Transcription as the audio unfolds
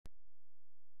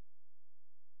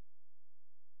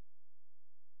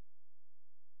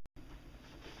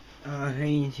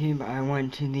Hey YouTube, I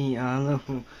went to the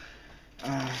local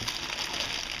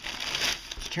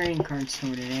trading card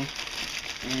store today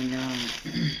and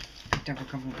picked up a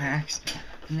couple packs.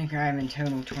 I think I have in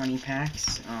total 20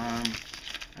 packs.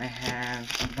 I have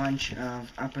a bunch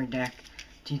of Upper Deck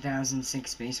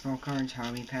 2006 baseball cards,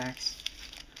 hobby packs.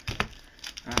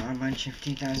 A bunch of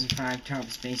 2005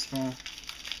 Topps baseball,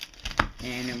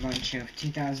 and a bunch of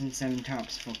 2007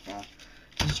 Topps football.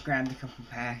 Just grabbed a couple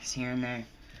packs here and there.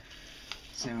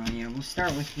 So yeah, we'll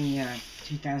start with the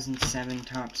 2007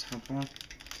 Topps football.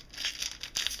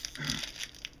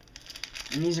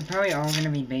 And these are probably all going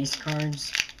to be base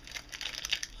cards.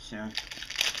 So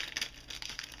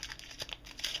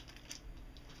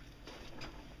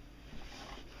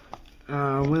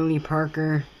Willie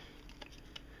Parker.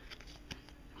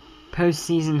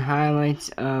 Postseason highlights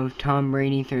of Tom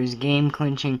Brady throws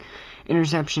game-clinching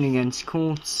interception against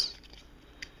Colts.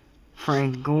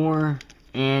 Frank Gore,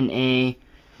 and a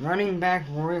running back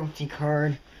royalty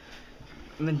card,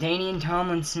 LaDainian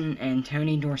Tomlinson and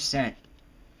Tony Dorsett.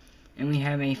 And we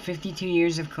have a 52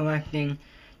 years of collecting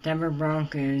Denver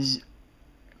Broncos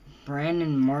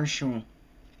Brandon Marshall,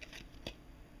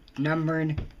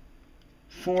 numbered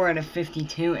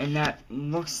 4/52, and that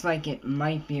looks like it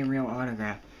might be a real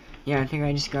autograph. Yeah, I think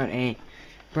I just got a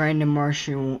Brandon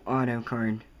Marshall auto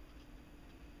card,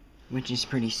 which is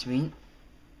pretty sweet.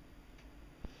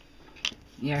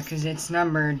 Yeah, because it's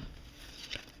numbered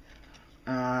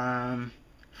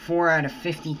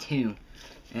 4/52.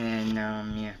 And,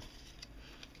 yeah.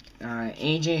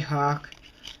 AJ Hawk.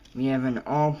 We have an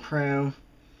All-Pro.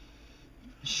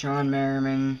 Sean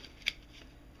Merriman.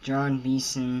 John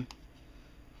Beeson.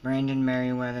 Brandon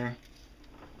Merriweather.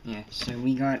 Yeah, so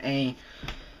we got a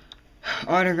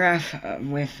autograph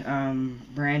with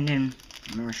Brandon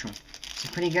Marshall. It's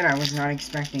pretty good. I was not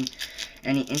expecting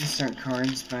any insert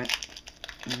cards, but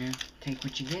you know, take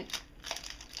what you get.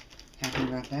 Happy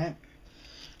about that.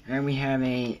 And we have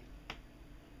a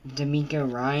D'Amico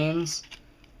Ryans,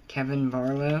 Kevin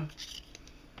Barlow,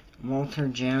 Walter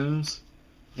Jones,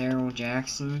 Daryl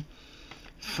Jackson.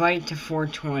 Fight to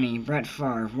 420, Brett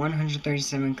Favre,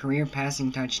 137 career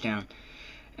passing touchdown.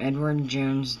 Edward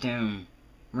Jones Dome,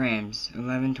 Rams,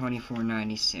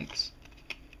 11/24/96.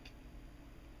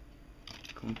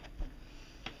 Cool.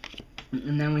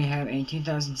 And then we have a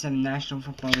 2007 National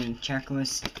Football League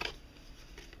checklist.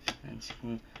 That's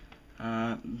cool.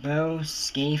 Bo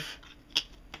Scaife,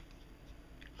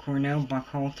 Cornell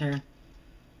Buckhalter,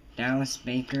 Dallas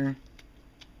Baker,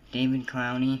 David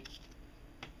Clowney.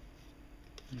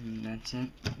 And that's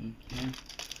it. Okay.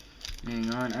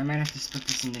 Moving on. I might have to split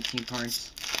this into 2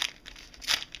 parts,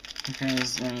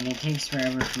 because I mean, it takes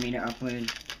forever for me to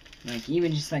upload. Like,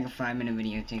 even just like a 5-minute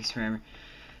video takes forever.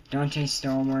 Dante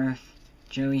Stallworth,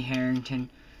 Joey Harrington,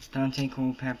 Dante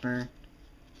Culpepper,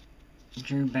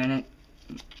 Drew Bennett.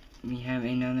 We have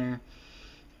another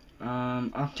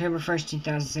October 1st,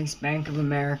 2006, Bank of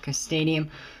America Stadium,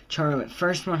 Charlotte.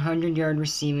 First 100-yard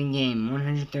receiving game,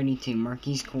 132,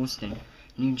 Marquise Colston,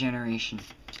 New Generation.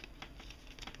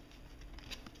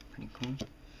 Pretty cool.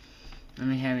 Then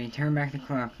we have a Turn Back the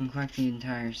Clock and collect the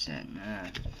entire set.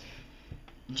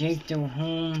 Jake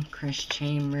Delhomme, Chris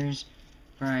Chambers,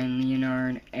 Brian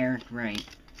Leonard, Eric Wright.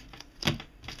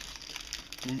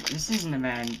 This isn't a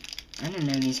bad. I didn't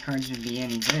know these cards would be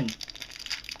any good,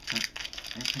 but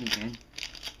they're pretty good.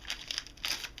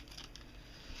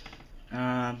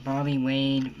 Bobby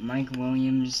Wade, Mike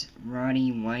Williams,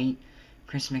 Roddy White,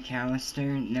 Chris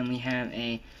McAllister. And then we have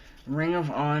a Ring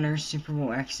of Honor Super Bowl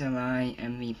XLI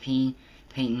MVP,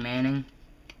 Peyton Manning.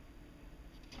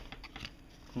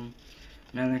 Cool.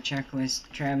 Another checklist,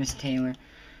 Travis Taylor,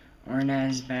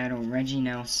 Arnaz Battle, Reggie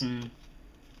Nelson,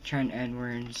 Trent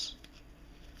Edwards,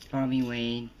 Bobby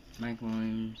Wade, Mike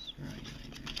Williams,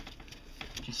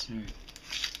 just some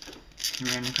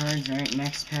random cards. Alright,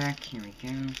 next pack, here we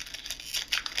go.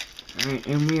 Alright,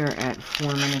 and we are at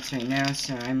 4 minutes right now,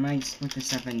 so I might split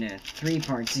this up into 3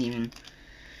 parts even.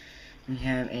 We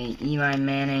have a Eli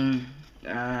Manning,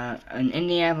 an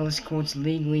Indianapolis Colts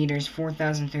league leaders,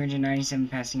 4,397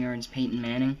 passing yards, Peyton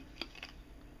Manning.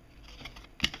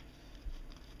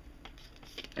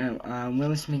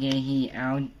 Willis McGahee,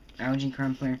 Algie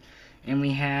Crumpler. And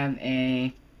we have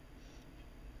a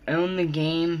Own the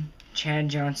Game, Chad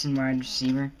Johnson, wide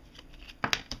receiver.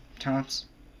 Topps.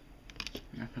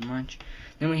 Nothing much.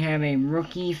 Then we have a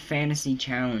Rookie Fantasy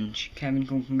Challenge. Kevin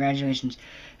Cole, congratulations.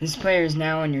 This player is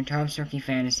now on your Topps Rookie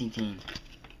Fantasy team.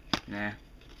 Nah.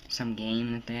 Some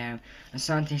game that they have.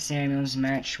 Asante Samuels,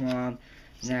 Matt Schwab,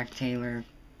 Zach Taylor,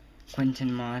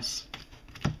 Quentin Moss.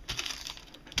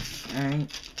 Alright.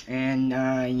 And,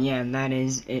 yeah, that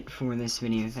is it for this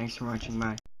video. Thanks for watching.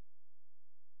 Bye.